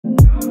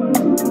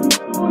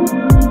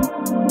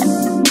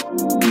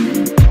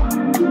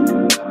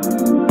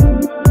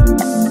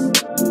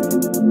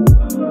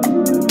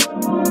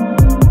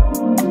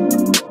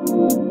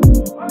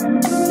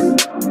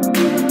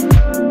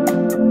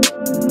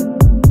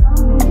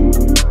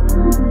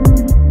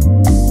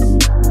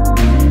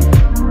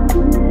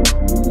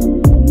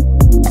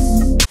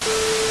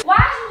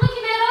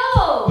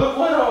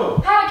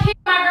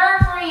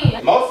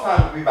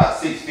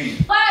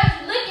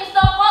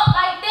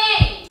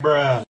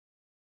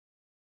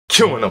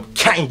Killing them,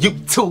 can you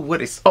too?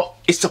 What is up?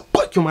 It's your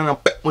boy Q, man. I'm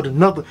back with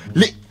another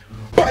lit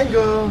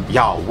banger.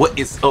 Y'all, what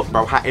is up,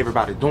 bro? How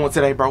everybody doing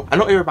today, bro? I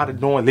know everybody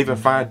doing, living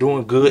fine,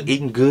 doing good,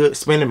 eating good,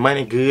 spending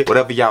money good,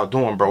 whatever y'all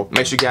doing, bro.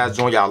 Make sure you guys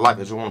join y'all like. I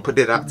just want to put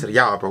that out to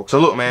y'all, bro. So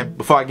look, man,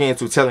 before I get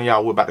into telling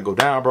y'all what about to go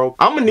down, bro,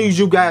 I'm gonna need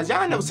you guys.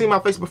 Y'all ain't never seen my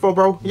face before,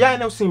 bro. Y'all ain't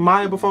never seen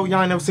Maya before.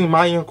 Y'all ain't never seen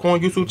Maya and Corn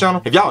YouTube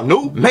channel. If y'all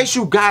new, make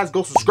sure you guys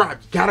go subscribe.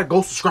 You gotta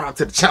go subscribe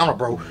to the channel,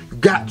 bro. You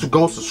got to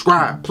go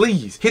subscribe.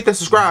 Please hit that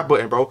subscribe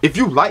button, bro. If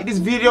you like this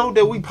video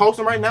that we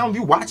posting right now, if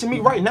you watching me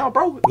right now,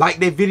 bro, like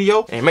that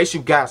video and make sure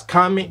you guys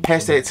comment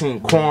hashtag Team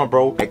Corn,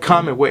 bro, and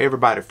comment where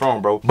everybody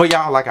from, bro. But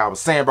y'all, like I was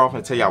saying, bro, I'm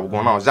gonna tell y'all what's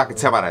going on. As y'all can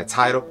tell by that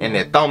title and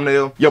that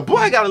thumbnail, your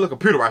boy got a little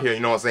computer right here, you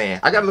know what I'm saying?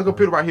 I got a little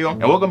computer right here,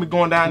 and we're gonna be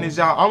going down this,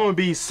 y'all. I'm gonna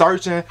be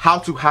searching how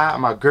to hide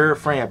my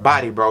girlfriend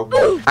body, bro.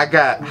 I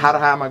got how to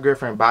hide my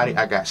girlfriend body.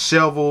 I got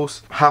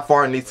shovels, how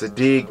far I need to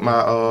dig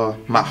my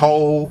my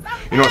hole,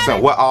 you know what I'm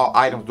saying? What all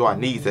items do I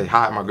need to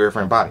hide my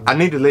girlfriend body? I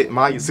need to let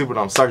Maya see what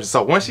I'm searching.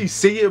 So once she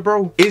see it,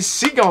 bro,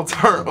 she gonna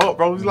turn up,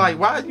 bro. She's like,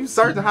 why are you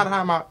searching how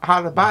to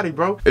hide the body,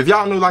 bro? If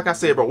y'all knew, like I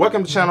said, bro,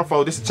 welcome to channel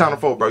 4. This is channel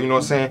 4, bro. You know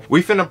what I'm saying?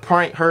 We finna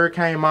prank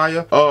Hurricane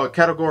Maya,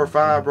 category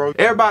 5, bro.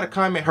 Everybody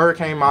comment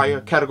Hurricane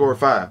Maya, category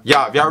 5.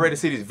 Y'all, if y'all ready to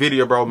see this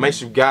video, bro, make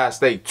sure you guys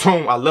stay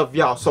tuned. I love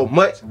y'all so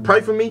much.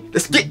 Pray for me.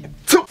 Let's get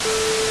to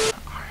it.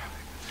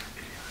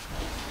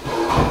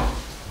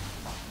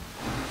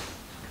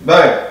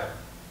 Babe.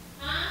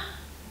 Huh?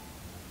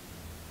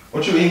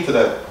 What you eating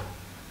today?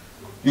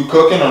 You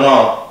cooking or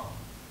not?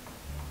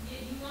 You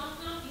want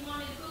something? You want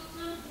me to cook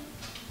something?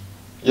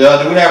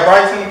 Yeah, do we have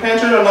rice in the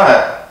pantry or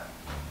not?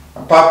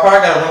 I probably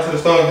gotta run to the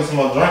store and get some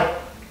more drink.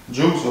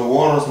 Juice or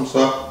water or some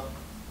stuff.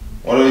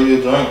 Whatever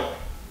you drink.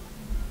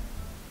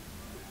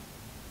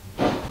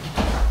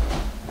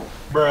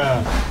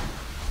 Bruh.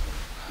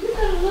 You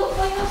gotta look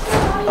for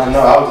yourself. I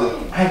know,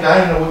 I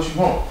didn't know what you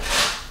want.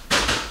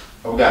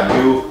 Oh, we got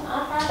milk.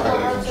 I'm probably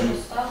gonna run to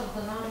the store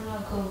because I don't know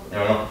cook. You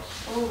know?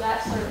 We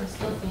got certain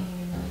stuff in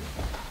here.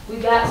 Like, we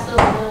got stuff,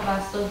 we don't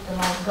got stuff to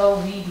like go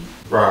with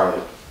it.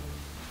 Right.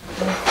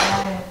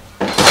 Inside.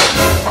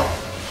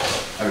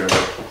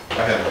 I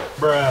had it.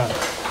 Bruh.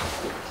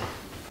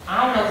 I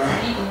don't know what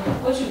you eating.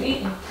 What you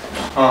eating?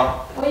 Huh?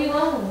 Where you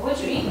going? What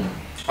you eating?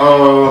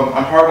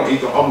 I'm probably gonna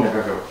eat the oatmeal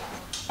back up.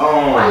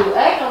 Why you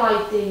acting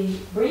like this?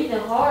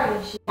 Breathing hard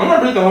and shit. I'm not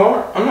breathing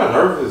hard. I'm not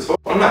nervous as fuck.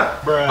 I'm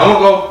not. Bruh. I'm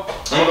gonna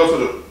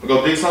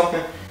go do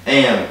something,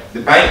 and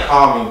the bank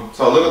called me.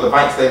 So look at the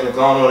bank statement. I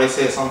don't know. They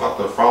said something about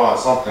the fraud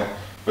or something,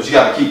 but you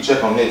gotta keep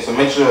check on it. So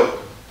make sure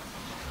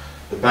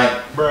the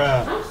bank.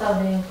 Bruh. I'm so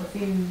damn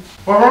confused.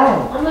 What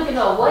wrong? I'm looking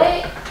up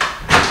what?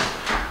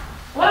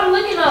 What I'm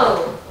looking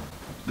up?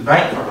 The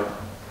bank fraud.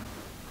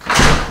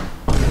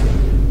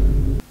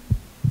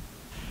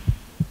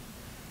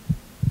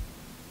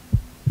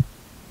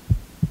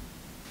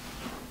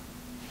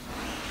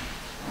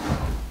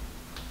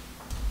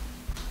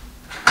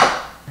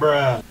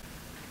 Bruh.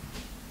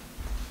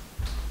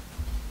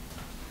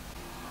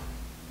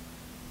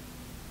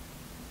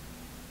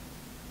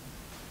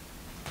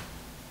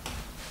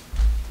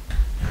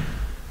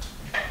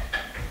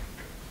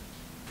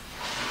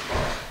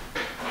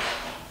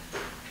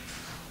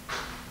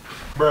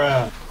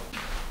 Bruh.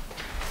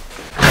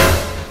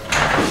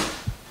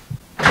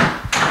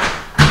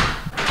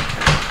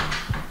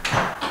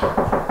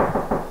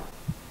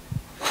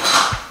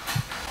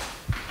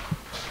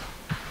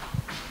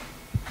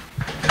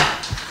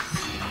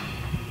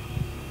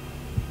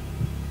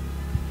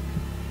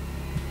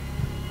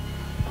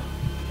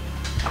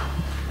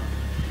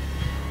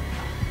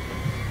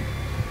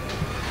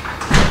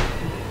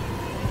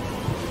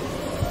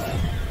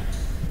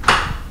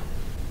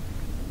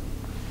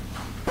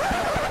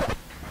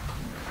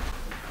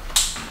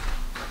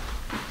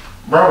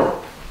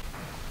 Bro,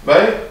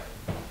 babe.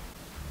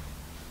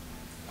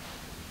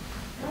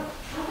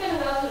 I'm finna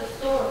go to the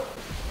store.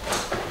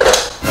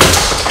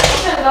 I'm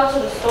finna go to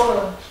the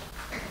store.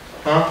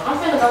 Huh? I'm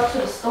finna go to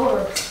the store.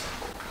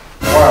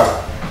 Why?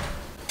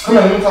 Come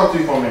here, let me talk to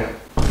you for a minute.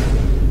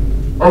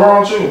 What's wrong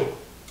with you?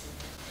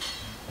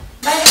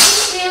 Baby, did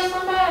you kill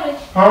somebody?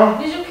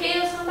 Huh? Did you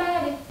kill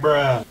somebody?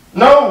 Bruh.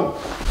 No!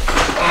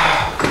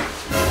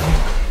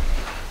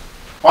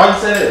 Why you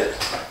say that?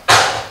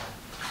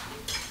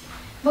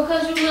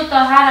 Because you looked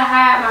up how to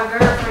hide my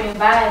girlfriend's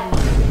body.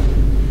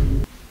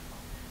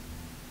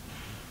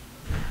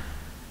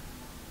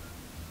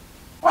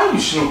 Why you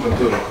snooping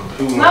through the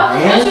computer? No,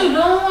 what you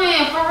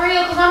doing? For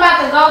real? Because I'm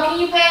about to go. Can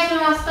you pass me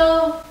my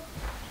stuff?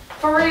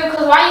 For real?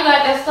 Because why you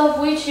got that stuff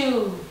with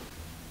you?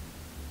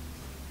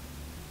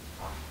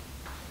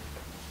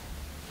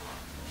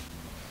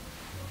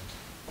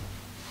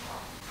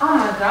 Oh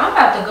my God, I'm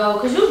about to go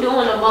because you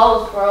doing the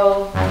most,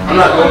 bro. I'm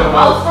not doing the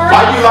most. For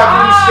Why you like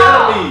real. you scared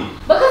of me?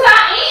 Because I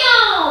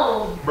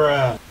am.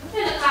 Bruh. I'm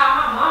finna call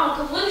my mama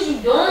because what is you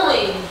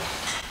doing?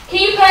 Can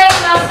you pass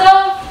me my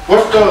stuff?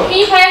 What's Can the?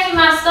 you pass me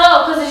my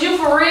stuff? Because is you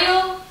for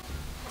real?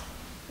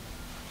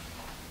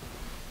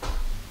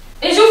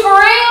 Is you for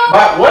real?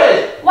 But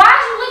what? Why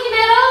is you looking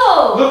that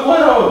up? Look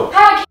what up?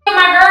 How to kill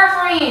my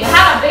girlfriend?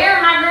 How to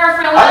bury my girlfriend?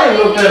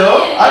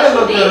 didn't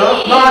look that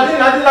up. No, I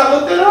didn't. I did not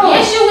look that up.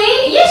 Yes, you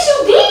did. Yes, you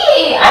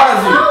did.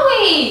 I saw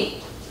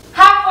it.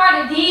 How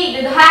far the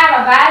dig to hide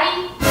her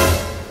body?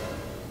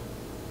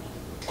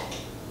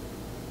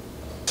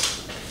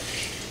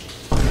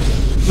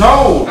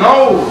 No,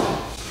 no.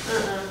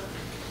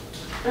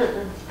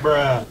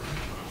 Bruh.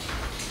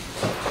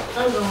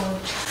 I'm going.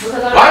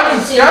 Because I'm Why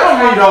you scared of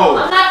me though?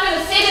 I'm not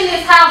gonna sit in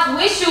this house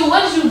with you.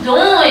 What is you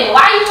doing?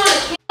 Why you want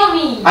to kill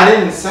me? I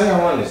didn't say I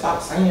wanted to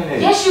stop saying that.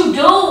 Yes, you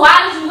do.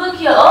 Why did you look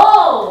here?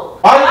 Oh.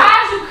 Why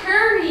are you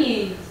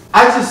curious?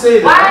 I just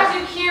said Why that. are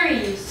you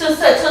curious to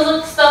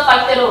look stuff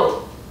like that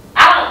up?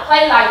 I don't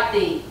play like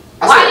that.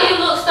 Why do you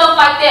look stuff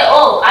like that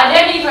up? I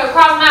never even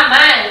crossed my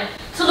mind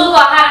to look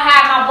up how to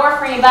hide my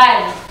boyfriend's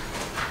body.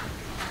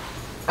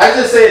 I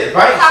just said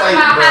bank Talking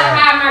statement. about how to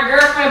hide my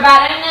girlfriend's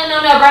body. Ain't nothing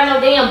on there about no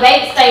damn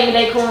bank statement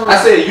they come. I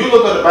said you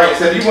look at the bank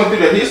statement. You went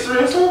through the history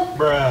and stuff.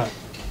 Bruh.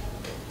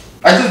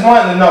 I just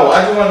wanted to know.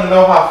 I just wanted to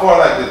know how far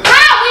like this. How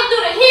I went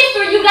through the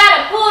history? You got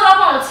it pulled up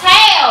on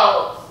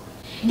tabs.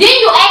 Then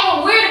you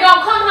acting weird and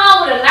gonna come home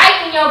with a knife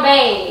in your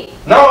bag.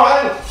 No,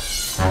 I didn't.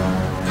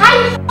 How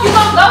you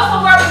gonna go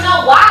somewhere with no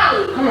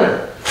wallet? Come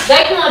here.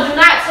 They do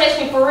not touch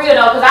me for real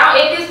though, cause at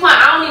this point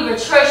I don't even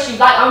trust you.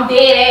 Like I'm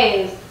dead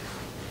ass.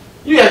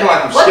 You acting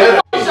like I'm What scared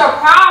the fuck is your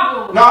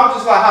problem? No, I'm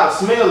just like how the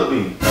smell would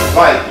be.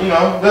 Like, you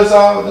know, that's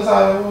all it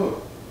was.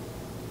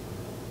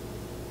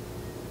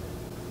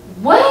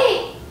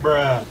 What?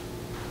 Bruh.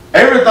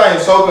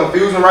 Everything's so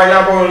confusing right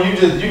now, bro,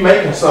 and you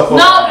making stuff up.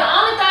 No, the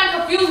only thing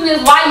confusing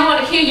is why you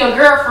want to kill your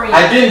girlfriend.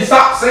 I didn't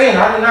stop saying.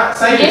 I did not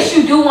say Yes, that.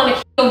 you do want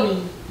to kill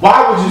me.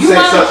 Why would you say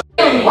wanna such a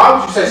kill thing? me. Why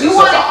would you say You such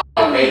wanna a kill me.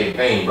 complicated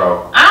thing,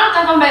 bro? I don't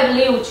think I'm gonna be able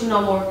to live with you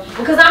no more.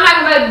 Because I'm not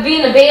gonna be able to be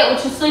in the bed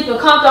with you sleeping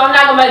comfortable. I'm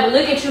not gonna be able to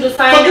look at you the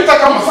same. So you think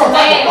I'm This some is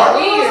type of bad, murderer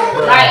or weird.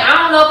 something? Like, I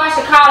don't know if I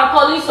should call the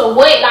police or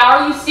what. Like,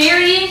 are you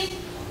serious?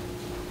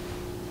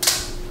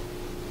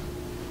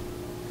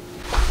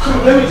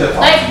 Let me just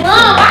talk Like, to you.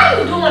 Mom, why are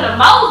you doing the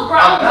most, bro?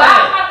 I'm I'm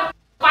about to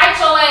fight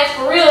your ass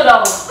for real,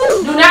 though.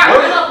 Do not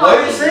run up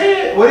on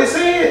me. What it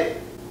said?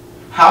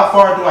 How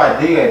far do I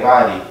dig a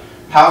body?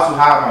 How to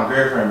hide my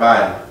girlfriend's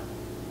body?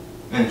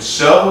 And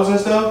shovels and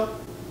stuff?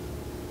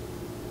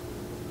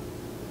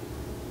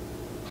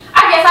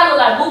 I guess I look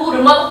like Boo Boo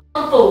the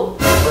motherfucking fool.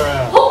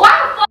 Bruh. Why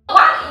the fuck?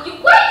 Why are you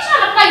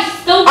trying to play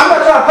stupid? I'm not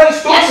trying to play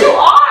stupid. Yes, you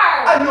are.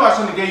 I knew I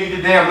shouldn't have gave you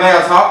the damn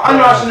laptop. I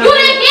knew I shouldn't You have.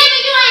 didn't give it.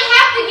 You ain't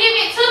have to give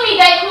it to me,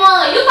 day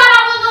one. You thought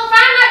I was gonna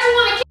find out you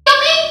want to kill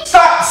me?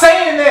 Stop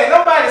saying that.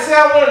 Nobody said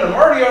I wanted to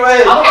murder your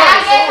ass. Okay, Nobody I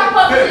guess said I'm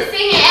supposed to that. just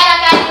sit here and act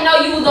like I didn't know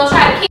you was gonna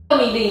try to kill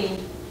me then.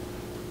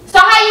 So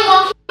how you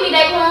gonna kill me,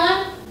 day one?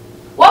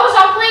 What was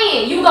your plan?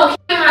 You gonna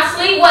kill me in my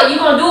sleep? What? You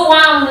gonna do it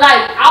while I'm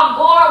like off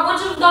guard? What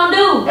you was gonna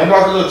do? Maybe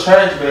like a little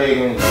trash bag.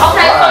 And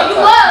Okay, so you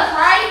was,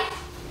 right?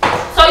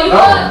 So you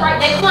was, right?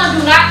 Day one,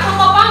 do not come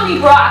up on me,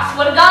 bro. I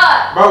swear to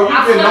God. Bro, you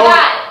I been swear to knowing.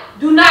 God.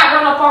 Do not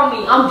run up on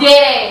me. I'm dead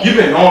ass. You've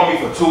been knowing me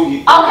for 2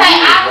 years. Okay,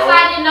 years, obviously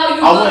bro. I didn't know you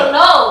I would went-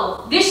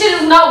 know. This shit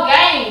is no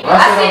game.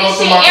 I see this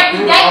shit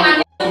every day, my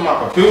nigga. On my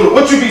computer.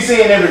 What you be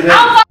seeing every day?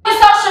 I'm fucking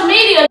social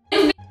media.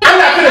 I'm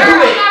not finna do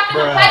that. I'm not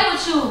finna play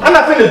with you. I'm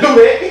not finna do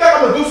that. You think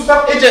I'm gonna do some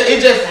stuff? It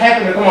just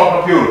happened to come on the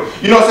computer.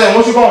 You know what I'm saying?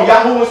 Once you go on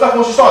Yahoo and stuff,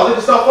 once you start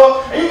looking stuff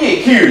up, and you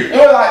get curious.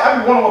 And like, I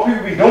be wondering what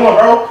people be doing,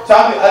 bro. So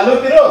I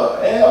looked it up.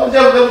 And that was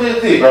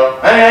just it, bro.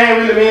 I ain't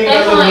really mean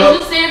Hey, to come look on, it up.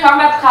 you serious? I'm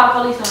about to call the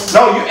police on you.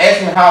 No, you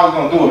asked me how I was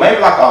gonna do it. Maybe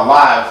like a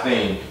live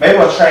thing. Maybe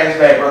a trash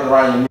bag wrapped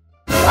around your neck.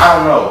 I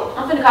don't know.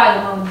 I'm finna call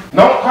your mama.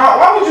 No,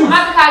 why would you? I'm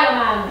about to call your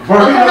mama. Bro,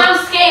 you Because know- I'm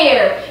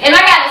scared. And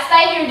I gotta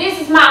stay here. This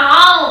is my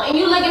home. And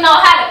you looking on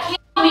how to kill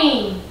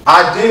me.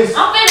 I didn't.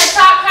 I'm finna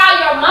call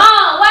your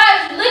mom. Why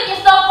is you looking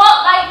stuff up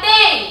like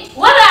that?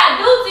 What did I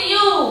do to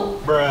you?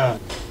 Bruh.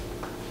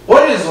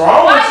 What is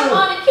wrong Why with you you?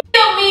 wanna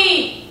kill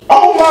me?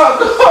 Oh my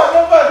God!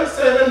 Nobody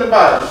said nothing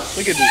about it.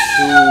 Look at this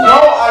dude. No,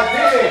 I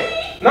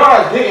didn't. No,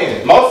 I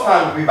didn't. Most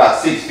times it be about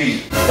 6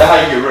 feet. That's how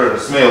you get rid of the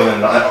smell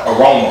and the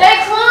aroma.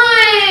 That's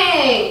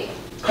fine.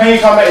 Can you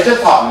come back?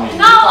 Just talk to me.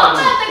 No, I'm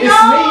about to It's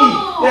go. me.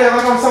 Yeah,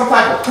 like I'm some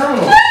type of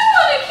criminal. Why you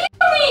wanna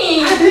kill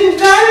me? I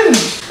didn't.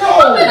 I'm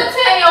No. gonna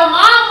tell your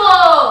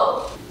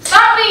mama.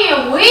 Stop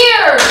being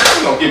weird.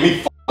 You gonna get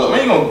me fucked up.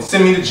 Man, you gonna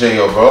send me to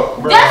jail, bro.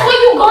 That's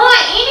where you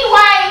going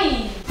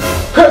anyway.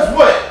 Cause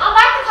what? I'm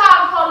about to call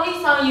the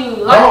police on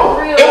you. Like Bro,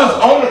 for real. it was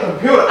on the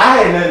computer. I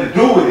had nothing to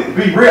do with it. To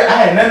be real, I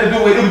had nothing to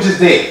do with it. It was just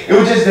that. It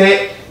was just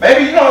that.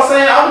 Maybe, you know what I'm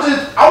saying?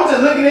 I was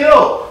just looking it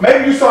up.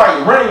 Maybe you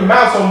started running your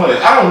mouth so much.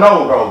 I don't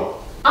know, bro.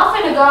 I'm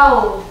finna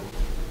go.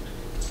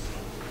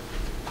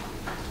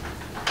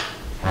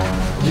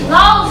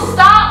 No,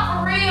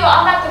 stop for real.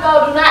 I'm about to go.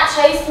 Do not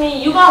chase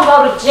me. You gonna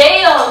go to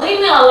jail. Leave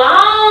me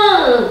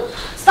alone.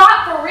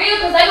 Stop for real,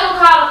 cause they gonna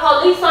call the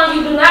police on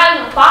you. Do not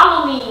even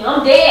follow me.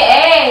 I'm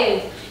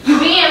dead ass. You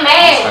being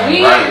mad This ain't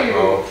weird. right,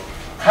 bro.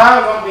 How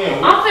am I being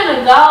weird? I'm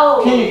finna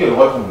go. Can you get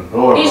away from the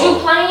door, Is bro? you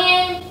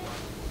playing?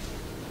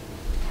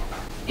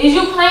 Is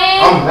you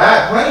playing? I'm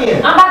not playing.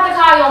 I'm about to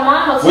call your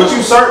mama too. What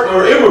you searched,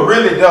 or it was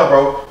really dumb,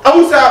 bro. I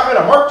was out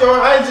finna murk your.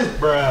 I ain't just.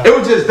 Bruh. It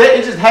was just that.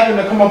 It just happened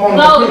to come up on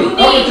No, the computer. you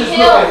Come need and just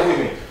help. look at it with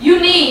me. You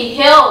need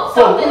help.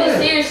 Something is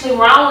seriously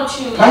wrong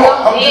with you.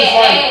 I'm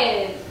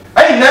dead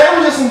ass. Hey, now it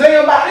was just some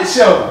damn body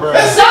show, bro.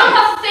 Some of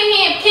us sit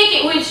here and kick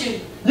it with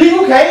you.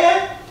 You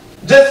can.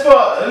 Just for,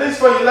 at least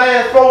for your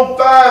last 4,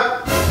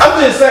 5.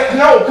 I'm just saying,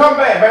 no, come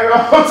back, baby.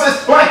 I'm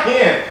just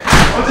playing.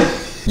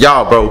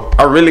 Y'all, bro,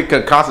 I really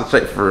can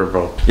concentrate for real,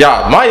 bro.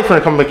 Y'all, Maya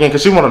finna come back in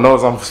because she wanna know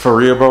if I'm for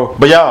real, bro.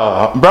 But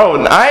y'all,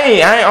 bro, I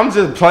ain't, I'm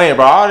just playing,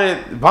 bro. All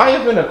that, Maya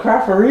finna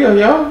cry for real,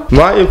 y'all.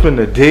 Maya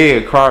finna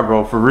dead cry,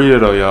 bro, for real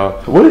though,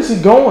 y'all. Where is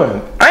she going?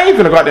 I ain't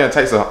finna go out there and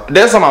take her.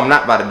 That's something I'm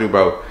not about to do,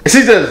 bro.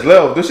 She just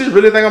left. Does she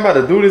really think I'm about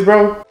to do this,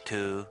 bro?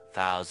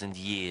 2,000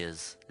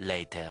 years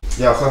later.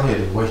 Y'all, so I had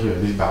to wait here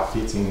at least about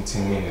 10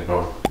 minutes,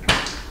 bro.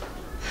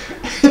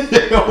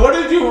 What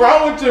is you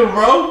wrong with you,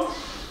 bro?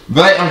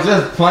 Babe, I'm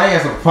just playing.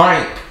 It's a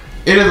prank.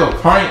 It is a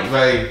prank,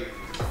 babe.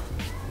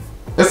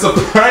 It's a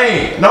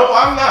prank. No,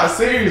 I'm not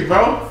serious,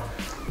 bro.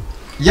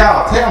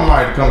 Y'all, tell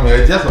Maya to come here.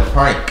 It's just a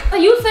prank.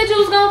 You said you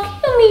was gonna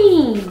kill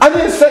me. I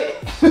didn't say.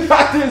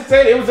 I didn't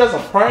say it was just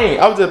a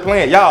prank. I was just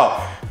playing.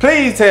 Y'all,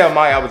 please tell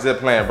Maya I was just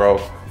playing, bro.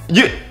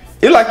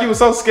 It's like you were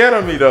so scared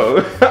of me though.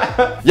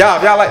 Y'all,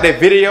 if y'all like that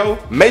video,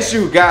 make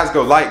sure you guys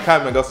go like,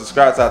 comment, and go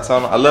subscribe to our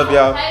channel. I love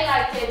y'all. Play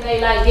like that,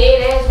 babe. Like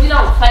dead ass. We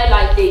don't play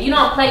like that. You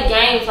don't play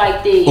games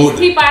like that. Ooh.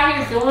 People out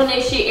here doing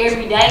that shit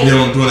every day. You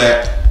don't do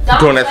that.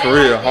 Doing that for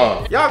real, like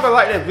huh? Y'all go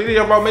like that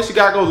video, bro. Make sure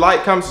you guys go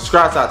like, comment,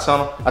 subscribe to our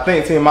channel. I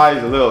think Team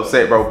Maya's a little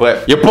upset, bro,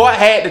 but your boy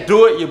had to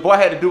do it. Your boy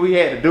had to do what he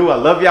had to do. I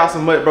love y'all so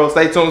much, bro.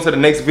 Stay tuned to the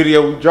next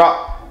video we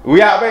drop.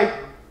 We out, babe.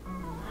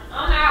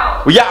 I'm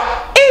out. We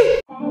out.